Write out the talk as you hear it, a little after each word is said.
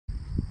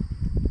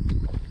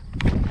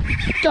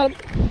Got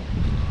him.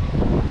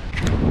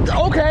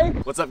 Okay.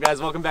 What's up,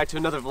 guys? Welcome back to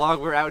another vlog.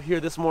 We're out here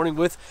this morning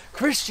with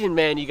Christian,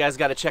 man. You guys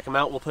got to check him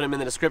out. We'll put him in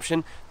the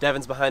description.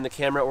 Devin's behind the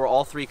camera. We're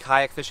all three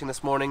kayak fishing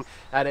this morning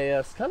at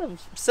a kind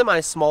of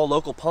semi-small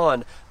local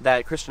pond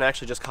that Christian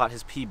actually just caught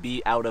his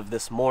PB out of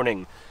this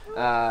morning.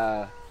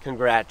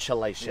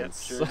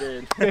 Congratulations. Yep,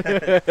 sure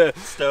did.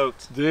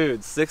 Stoked.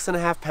 Dude,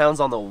 6.5 pounds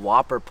on the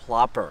whopper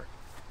plopper.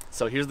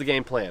 So here's the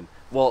game plan.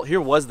 Well, here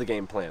was the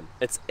game plan.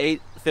 It's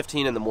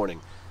 8:15 in the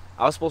morning.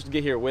 I was supposed to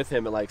get here with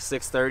him at like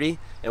 6:30,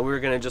 and we were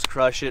gonna just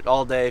crush it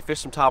all day, fish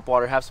some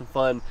topwater, have some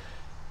fun.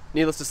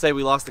 Needless to say,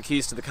 we lost the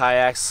keys to the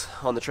kayaks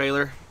on the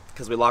trailer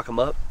because we lock them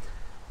up.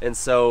 And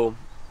so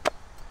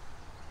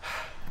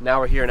now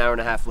we're here an hour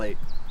and a half late.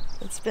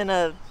 It's been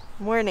a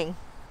morning.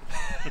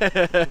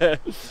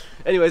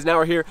 Anyways, now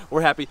we're here,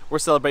 we're happy, we're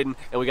celebrating,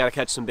 and we gotta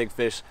catch some big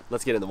fish.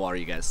 Let's get in the water,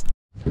 you guys.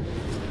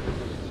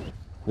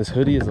 This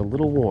hoodie is a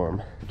little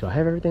warm. Do I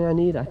have everything I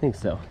need? I think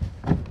so.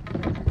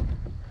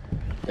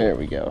 There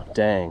we go.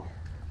 Dang.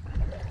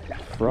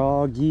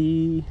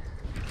 Froggy.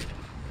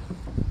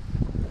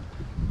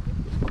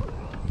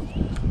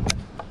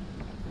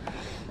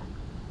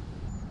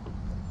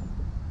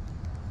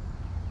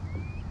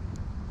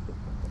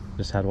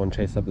 Just had one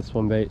chase up the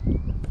swim bait.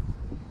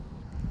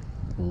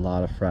 A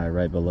lot of fry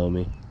right below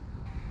me.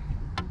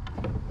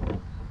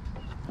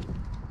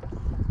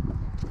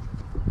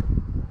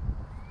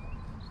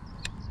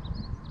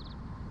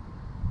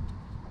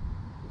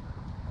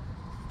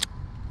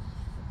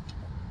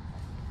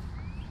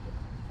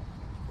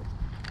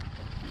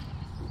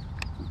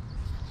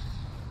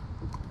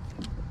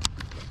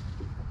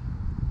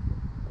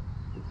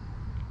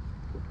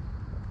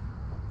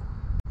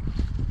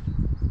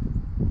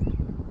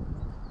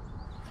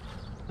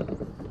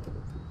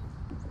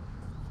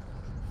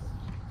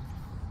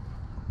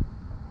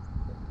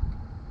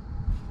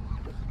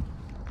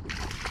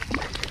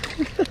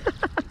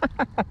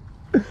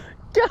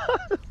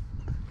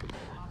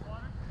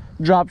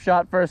 Drop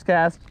shot, first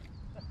cast.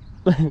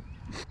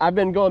 I've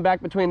been going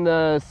back between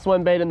the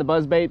swim bait and the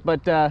buzz bait,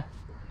 but the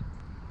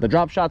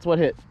drop shot's what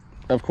hit,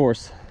 of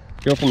course.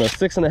 Go from a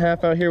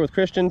 6.5 out here with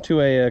Christian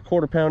to a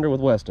 1/4 pounder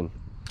with Westin.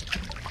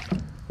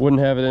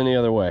 Wouldn't have it any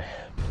other way.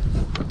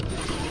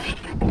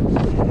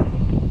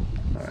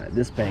 All right,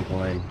 this bank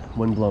line,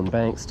 wind-blown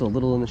bank, still a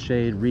little in the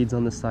shade, reeds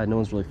on this side, no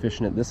one's really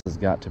fishing it. This has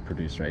got to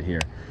produce right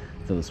here.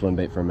 Throw the swim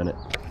bait for a minute.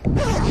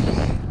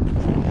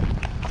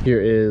 Here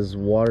is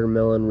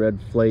watermelon red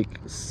flake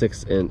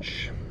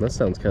 6-inch. That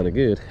sounds kind of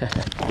good.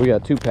 We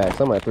got 2 packs.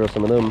 I might throw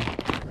some of them.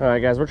 All right,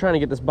 guys, we're trying to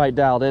get this bite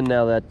dialed in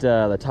now that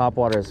the top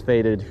water has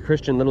faded.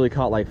 Christian literally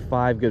caught like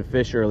 5 good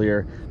fish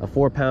earlier, a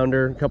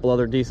 4-pounder, a couple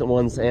other decent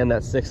ones, and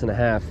that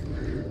 6.5.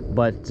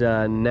 But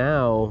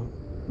now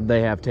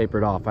they have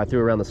tapered off. I threw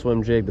around the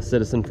swim jig, the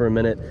Citizen, for a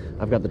minute.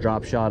 I've got the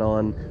drop shot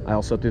on. I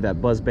also threw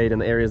that buzz bait in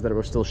the areas that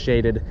were still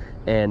shaded.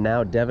 And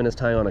now Devin is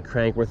tying on a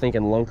crank. We're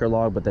thinking lunker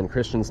log, but then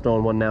Christian's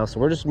throwing one now. So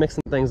we're just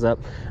mixing things up.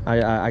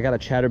 I got a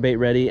chatterbait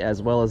ready,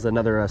 as well as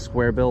another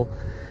square bill,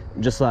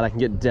 just so that I can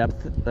get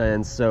depth.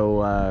 And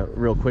so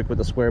real quick with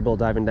the square bill,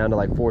 diving down to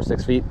like 4 or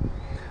 6 feet.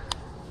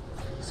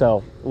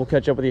 So we'll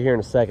catch up with you here in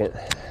a second.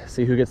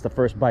 See who gets the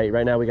first bite.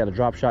 Right now we got a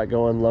drop shot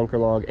going, lunker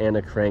log, and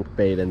a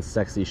crankbait and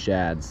sexy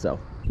shad. So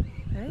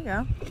there you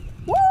go.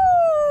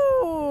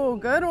 Woo!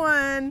 Good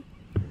one.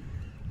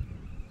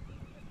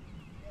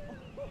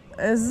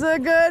 This is a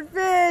good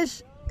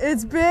fish.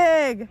 It's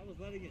big. I was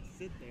letting it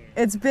sit there.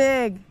 It's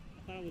big. I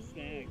thought it was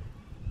snagged.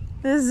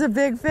 This is a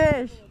big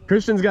fish.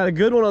 Christian's got a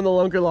good one on the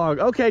lunker log.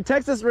 Okay,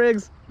 Texas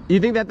rigs.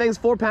 You think that thing's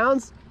 4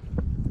 pounds?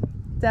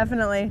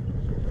 Definitely.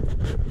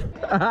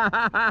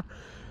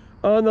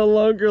 On the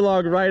lunker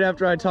log right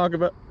after I talk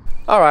about...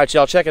 All right,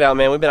 y'all, check it out,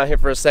 man. We've been out here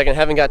for a second.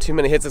 Haven't got too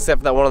many hits except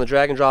for that one on the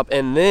drag and drop.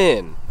 And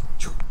then...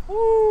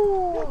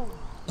 Woo.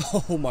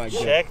 Oh my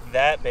god. Check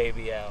that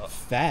baby out.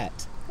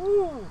 Fat.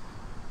 Woo.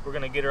 We're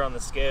gonna get her on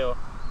the scale.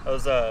 That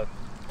was a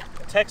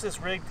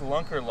Texas rigged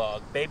lunker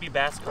log, baby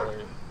bass color.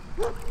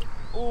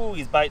 Ooh,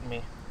 he's biting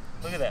me.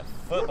 Look at that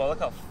football. Look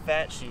how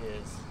fat she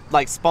is.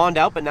 Like spawned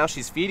out, but now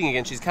she's feeding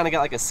again. She's kind of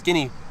got like a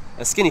skinny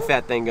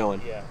fat thing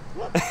going. Yeah.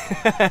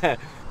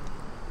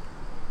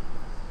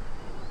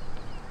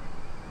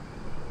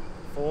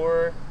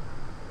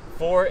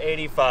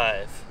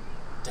 485.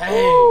 Dang.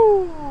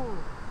 Woo.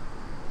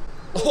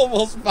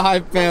 Almost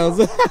 5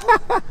 pounds.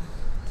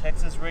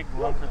 Texas rigged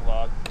lunker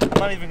log. I'm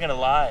not even gonna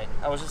lie.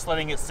 I was just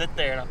letting it sit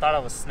there and I thought I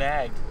was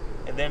snagged.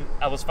 And then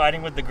I was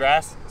fighting with the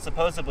grass,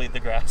 supposedly the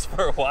grass,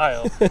 for a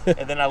while.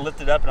 And then I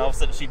lifted up and all of a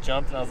sudden she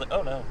jumped and I was like,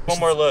 oh no. One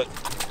more look.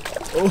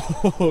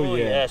 Oh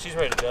yeah. Yeah, she's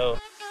ready to go.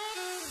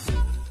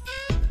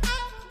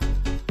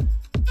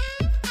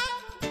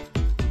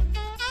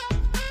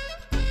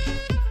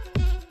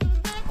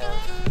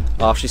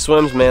 Off she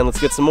swims, man. Let's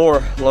get some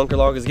more. Lunker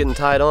log is getting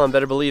tied on.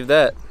 Better believe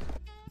that.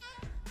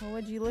 Well,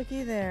 would you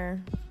looky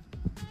there?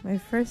 My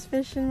first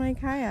fish in my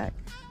kayak.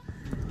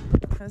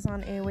 I was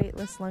on a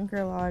weightless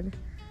lunker log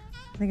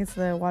I think it's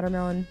the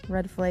watermelon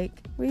red flake.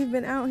 We've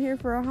been out here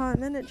for a hot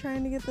minute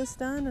trying to get this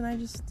done, and I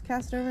just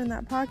cast over in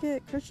that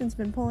pocket. Christian's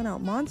been pulling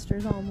out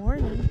monsters all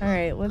morning. All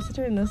right, let's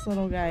turn this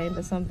little guy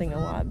into something a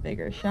lot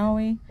bigger, shall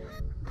we?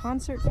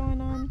 Concert going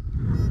on.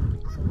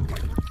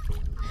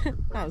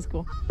 That was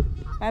cool.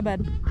 Bye,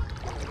 bud.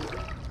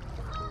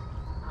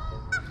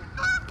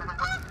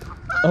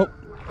 Oh,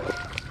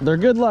 they're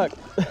good luck.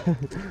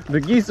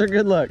 The geese are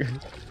good luck.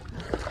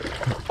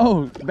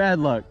 Oh, bad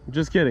luck.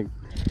 Just kidding.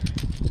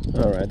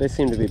 All right, they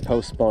seem to be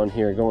post-spawn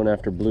here going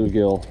after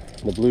bluegill.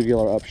 The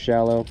bluegill are up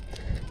shallow.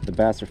 The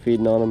bass are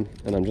feeding on them,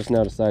 and I'm just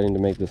now deciding to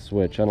make this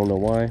switch. I don't know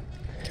why,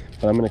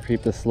 but I'm gonna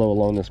creep this slow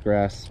along this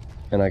grass,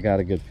 and I got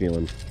a good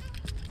feeling.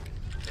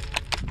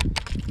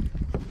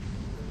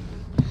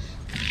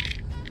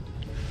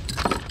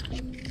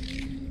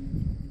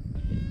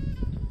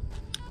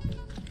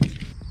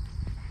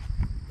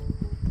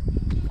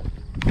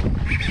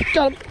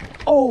 Got him.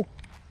 Oh,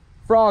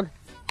 frog.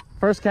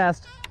 First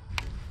cast.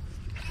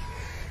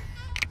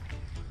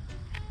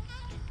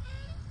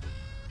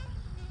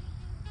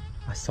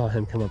 I saw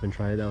him come up and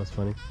try it. That was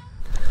funny.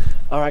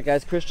 All right,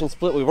 guys, Christian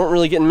split. We weren't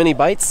really getting many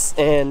bites,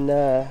 and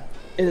it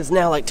is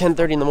now like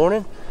 10:30 in the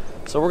morning.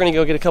 So we're gonna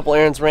go get a couple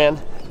errands ran,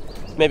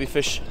 maybe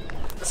fish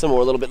some more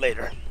a little bit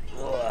later.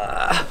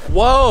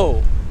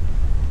 Whoa!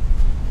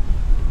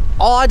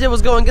 All I did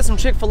was go and get some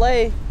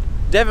Chick-fil-A.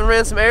 Devin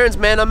ran some errands,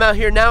 man. I'm out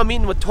here now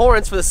meeting with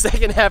Tarrence for the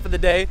second half of the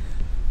day,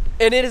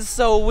 and it is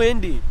so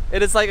windy.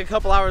 It is like a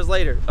couple hours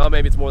later. Oh,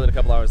 maybe it's more than a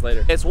couple hours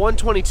later. It's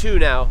 1:22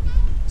 now,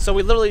 so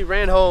we literally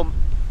ran home.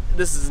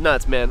 This is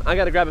nuts, man. I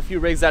gotta grab a few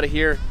rigs out of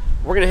here.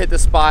 We're gonna hit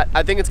this spot.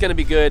 I think it's gonna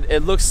be good.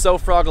 It looks so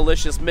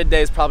frogalicious.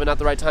 Midday is probably not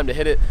the right time to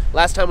hit it.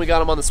 Last time we got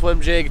them on the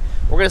swim jig.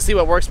 We're gonna see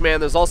what works, man.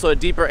 There's also a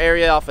deeper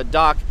area off a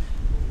dock.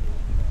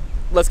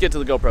 Let's get to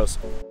the GoPros.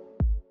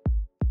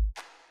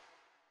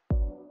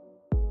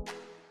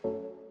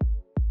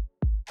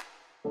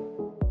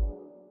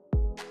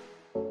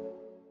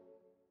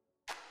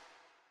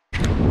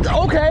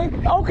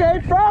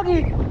 Okay,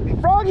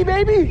 Froggy,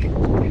 baby.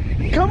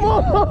 Come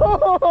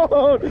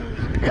on,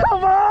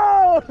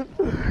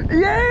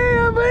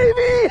 yeah,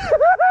 baby.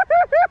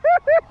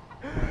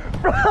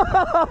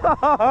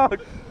 Frog.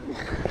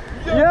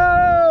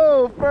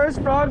 Yo,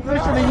 first frog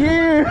fish of the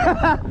year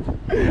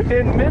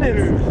in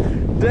minutes.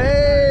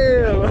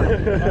 Damn.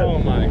 Oh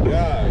my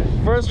God.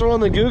 First one on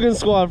the Googan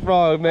squad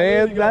frog,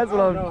 man. That's what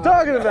I'm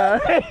talking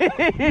about.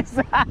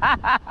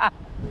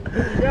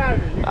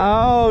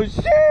 Oh,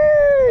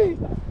 shit.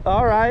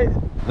 All right,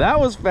 that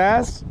was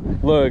fast.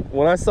 Look,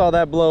 when I saw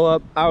that blow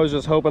up, I was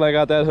just hoping I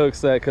got that hook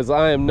set, because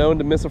I am known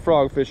to miss a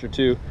frogfish or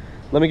two.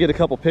 Let me get a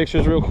couple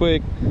pictures real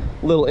quick,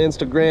 little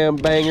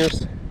Instagram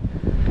bangers,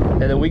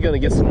 and then we're gonna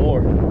get some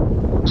more.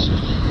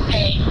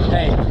 Hey.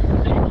 Hey.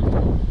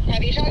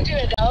 Have you talked to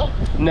Adele?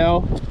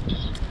 No.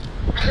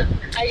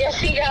 I guess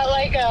he got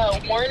like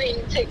a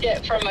warning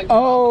ticket from a...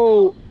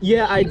 Oh,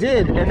 yeah, I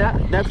did, and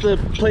that's the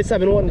place I've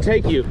been wanting to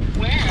take you.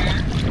 Where?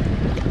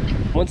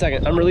 1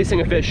 second, I'm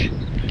releasing a fish.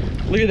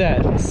 Look at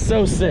that,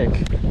 so sick.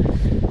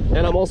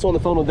 And I'm also on the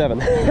phone with Devin.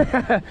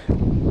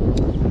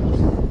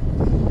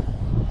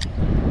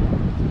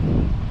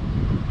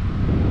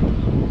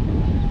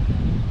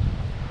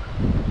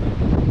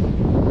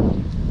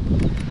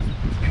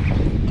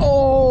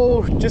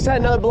 Oh, just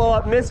had another blow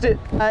up, missed it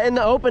in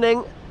the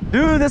opening.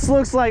 Dude, this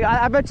looks like,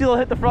 I bet you they'll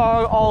hit the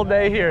frog all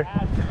day here.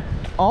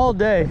 All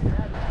day.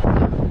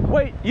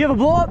 Wait, you have a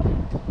blow up?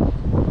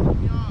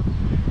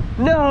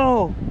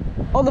 No.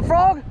 On the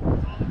frog?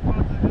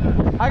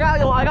 I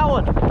got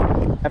one.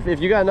 If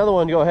you got another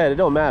one, go ahead. It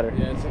don't matter.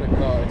 Yeah, it's in a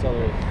car. It's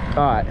already.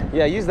 All right.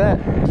 Yeah, use that.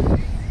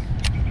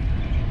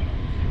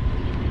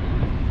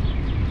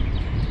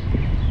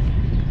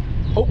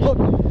 Oh, look.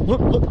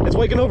 It's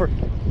waking over.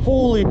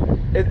 Holy,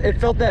 it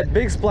felt that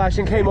big splash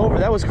and came over.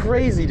 That was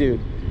crazy, dude.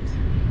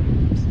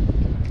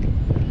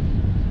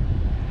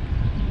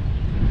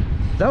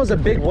 That was a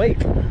big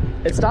wake.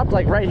 It stopped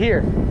like right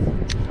here.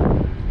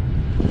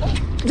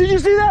 Did you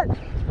see that?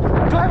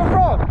 Do I have a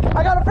frog?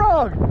 I got a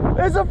frog.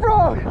 It's a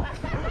frog.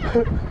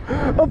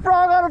 A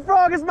frog on a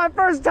frog is my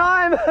first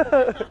time.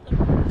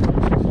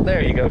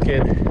 There you go,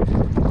 kid.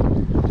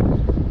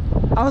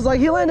 I was like,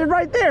 he landed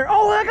right there.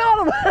 Oh, I got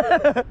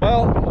him.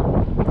 Well,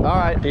 all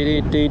right.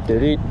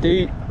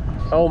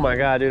 Oh my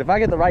God, dude. If I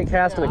get the right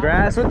cast in the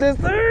grass with this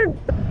thing,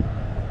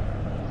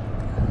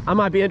 I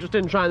might be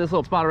interested in trying this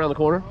little spot around the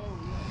corner.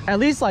 At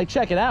least like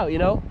check it out, you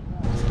know?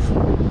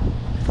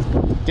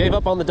 Gave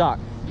up on the dock.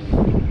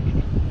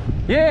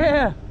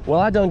 Yeah. Well,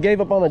 I done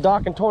gave up on the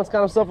dock and Torrance got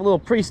himself a little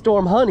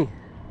pre-storm honey.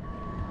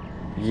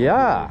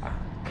 Yeah.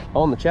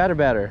 On the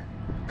chatterbatter.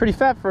 Pretty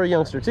fat for a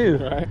youngster too.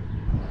 Right.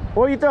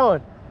 What are you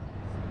throwing?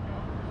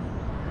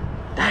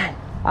 Dang.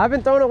 I've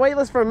been throwing it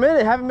weightless for a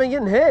minute. Haven't been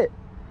getting hit.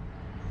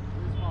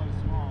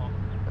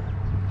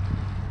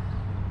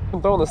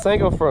 I'm throwing the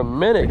Senko for a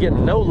minute,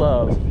 getting no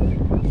love.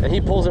 And he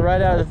pulls it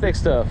right out of the thick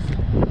stuff.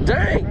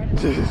 Dang!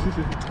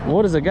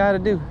 What is a guy to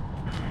do?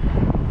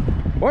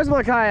 Where's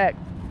my kayak?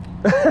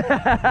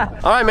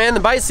 All right, man, the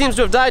bite seems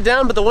to have died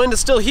down, but the wind is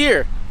still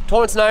here.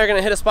 Torrance and I are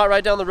gonna hit a spot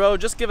right down the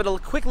road, just give it a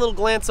quick little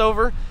glance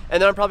over,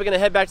 and then I'm probably gonna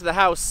head back to the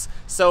house.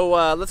 So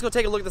let's go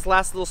take a look at this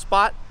last little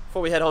spot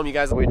before we head home, you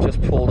guys. We just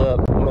pulled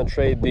up. I'm gonna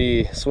trade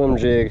the swim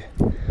jig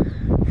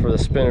for the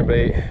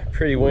spinnerbait.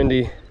 Pretty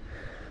windy.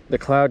 The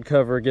cloud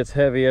cover gets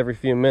heavy every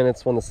few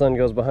minutes when the sun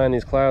goes behind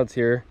these clouds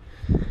here.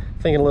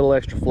 Thinking a little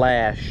extra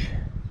flash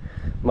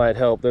might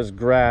help. There's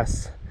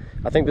grass.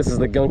 I think this is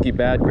the gunky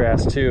bad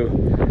grass too,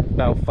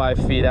 about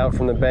 5 feet out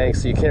from the bank,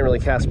 so you can't really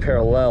cast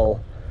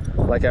parallel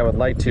like I would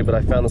like to, but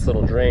I found this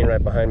little drain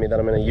right behind me that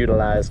I'm going to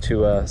utilize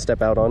to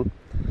step out on.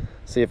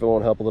 See if it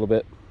won't help a little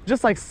bit.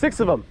 Just like 6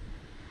 of them.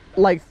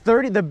 Like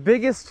 30, the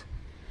biggest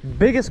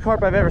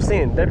carp I've ever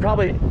seen. They're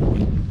probably,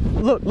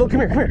 look, come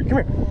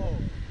here.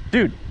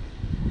 Dude,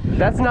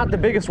 that's not the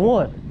biggest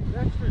one.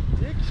 That's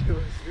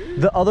ridiculous,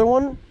 dude. The other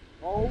one,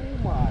 Oh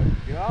my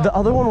god. the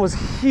other one was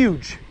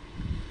huge.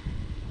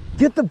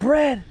 Get the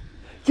bread.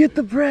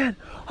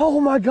 Oh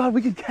my god,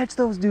 we could catch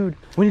those, dude.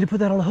 We need to put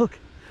that on the hook.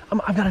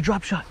 I've got a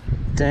drop shot.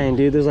 Dang,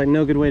 dude, there's like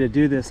no good way to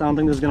do this. I don't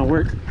think this is gonna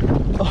work.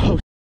 Oh,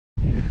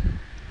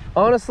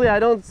 honestly, I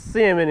don't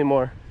see him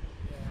anymore.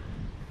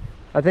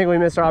 I think we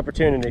missed our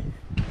opportunity.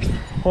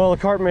 Well, the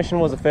carp mission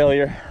was a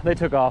failure. They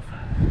took off.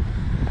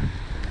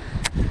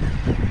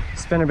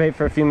 Spinnerbait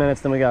for a few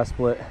minutes, then we got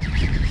split.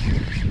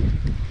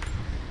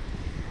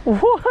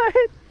 What?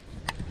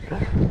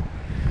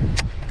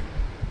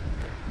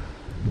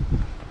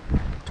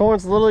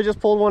 Torrance literally just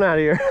pulled one out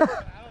of here.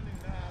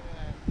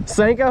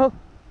 Senko?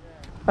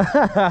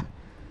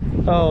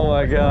 Oh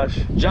my gosh.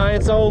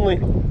 Giants only.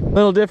 A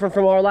little different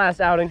from our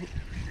last outing.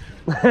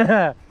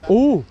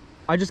 Ooh,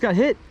 I just got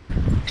hit.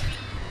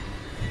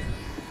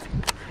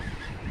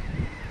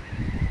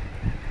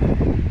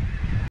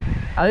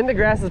 I think the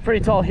grass is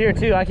pretty tall here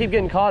too. I keep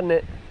getting caught in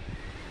it.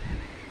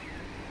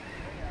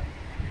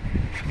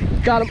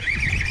 Got him.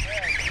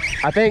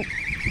 I think.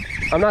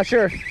 I'm not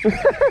sure.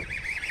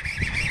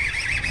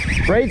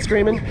 Braid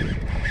screaming.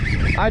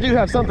 I do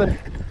have something.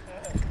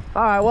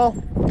 All right,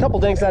 well, a couple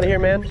dinks out of here,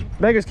 man.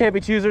 Beggars can't be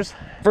choosers.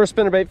 First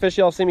spinnerbait fish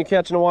y'all seen me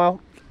catch in a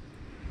while.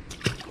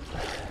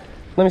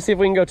 Let me see if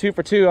we can go 2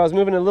 for 2. I was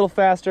moving a little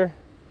faster,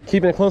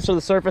 keeping it close to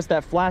the surface.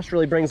 That flash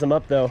really brings them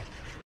up though.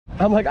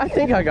 I'm like, I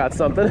think I got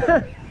something.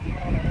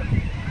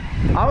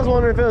 I was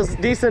wondering if it was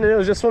decent and it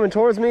was just swimming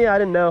towards me. I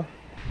didn't know.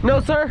 No,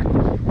 sir.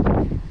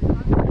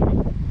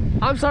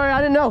 I'm sorry, I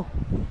didn't know.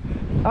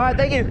 All right,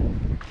 thank you.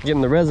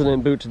 Getting the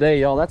resident boot today,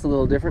 y'all. That's a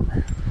little different.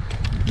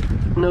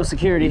 No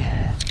security,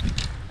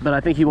 but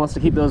I think he wants to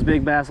keep those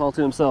big bass all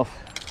to himself.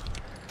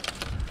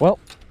 Well,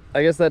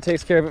 I guess that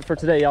takes care of it for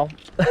today, y'all.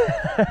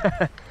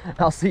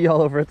 I'll see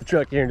y'all over at the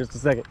truck here in just a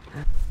second.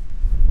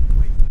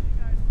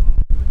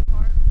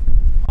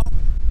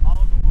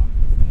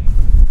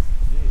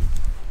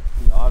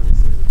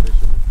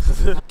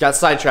 Got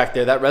sidetracked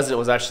there. That resident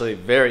was actually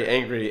very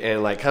angry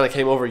and like kind of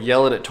came over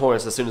yelling at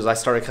Torrance as soon as I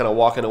started kind of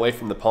walking away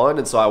from the pond,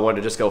 and so I wanted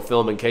to just go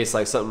film in case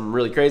like something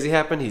really crazy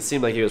happened. He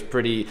seemed like he was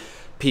pretty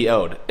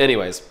PO'd.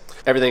 Anyways,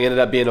 everything ended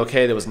up being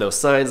okay. There was no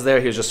signs there.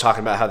 He was just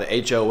talking about how the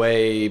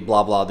HOA,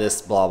 blah, blah,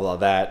 this, blah, blah,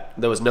 that.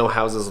 There was no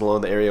houses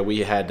along the area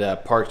we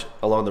had parked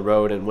along the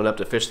road and went up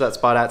to fish that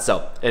spot at.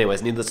 So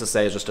anyways, needless to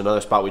say, it's just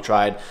another spot we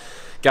tried.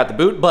 Got the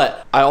boot,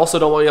 but I also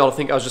don't want y'all to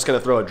think I was just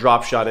gonna throw a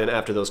drop shot in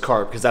after those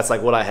carp, because that's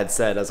like what I had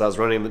said as I was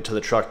running to the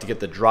truck to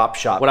get the drop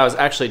shot. What I was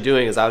actually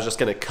doing is I was just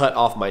gonna cut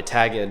off my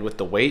tag end with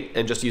the weight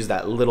and just use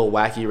that little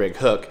wacky rig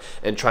hook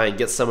and try and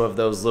get some of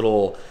those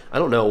little, I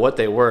don't know what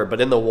they were, but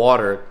in the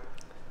water,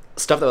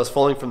 stuff that was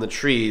falling from the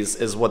trees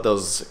is what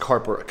those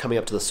carp were coming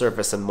up to the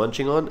surface and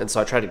munching on. And so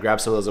I tried to grab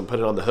some of those and put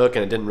it on the hook,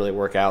 and it didn't really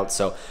work out.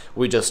 So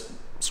we just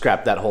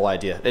scrap that whole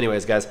idea.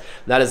 Anyways, guys,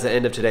 that is the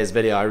end of today's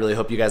video. I really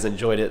hope you guys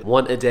enjoyed it.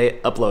 1-a-day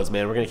uploads,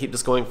 man. We're gonna keep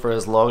this going for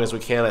as long as we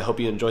can. I hope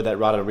you enjoyed that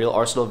Rod and Reel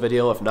Arsenal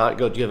video. If not,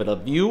 go give it a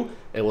view,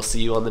 and we'll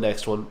see you on the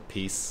next one.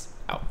 Peace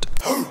out.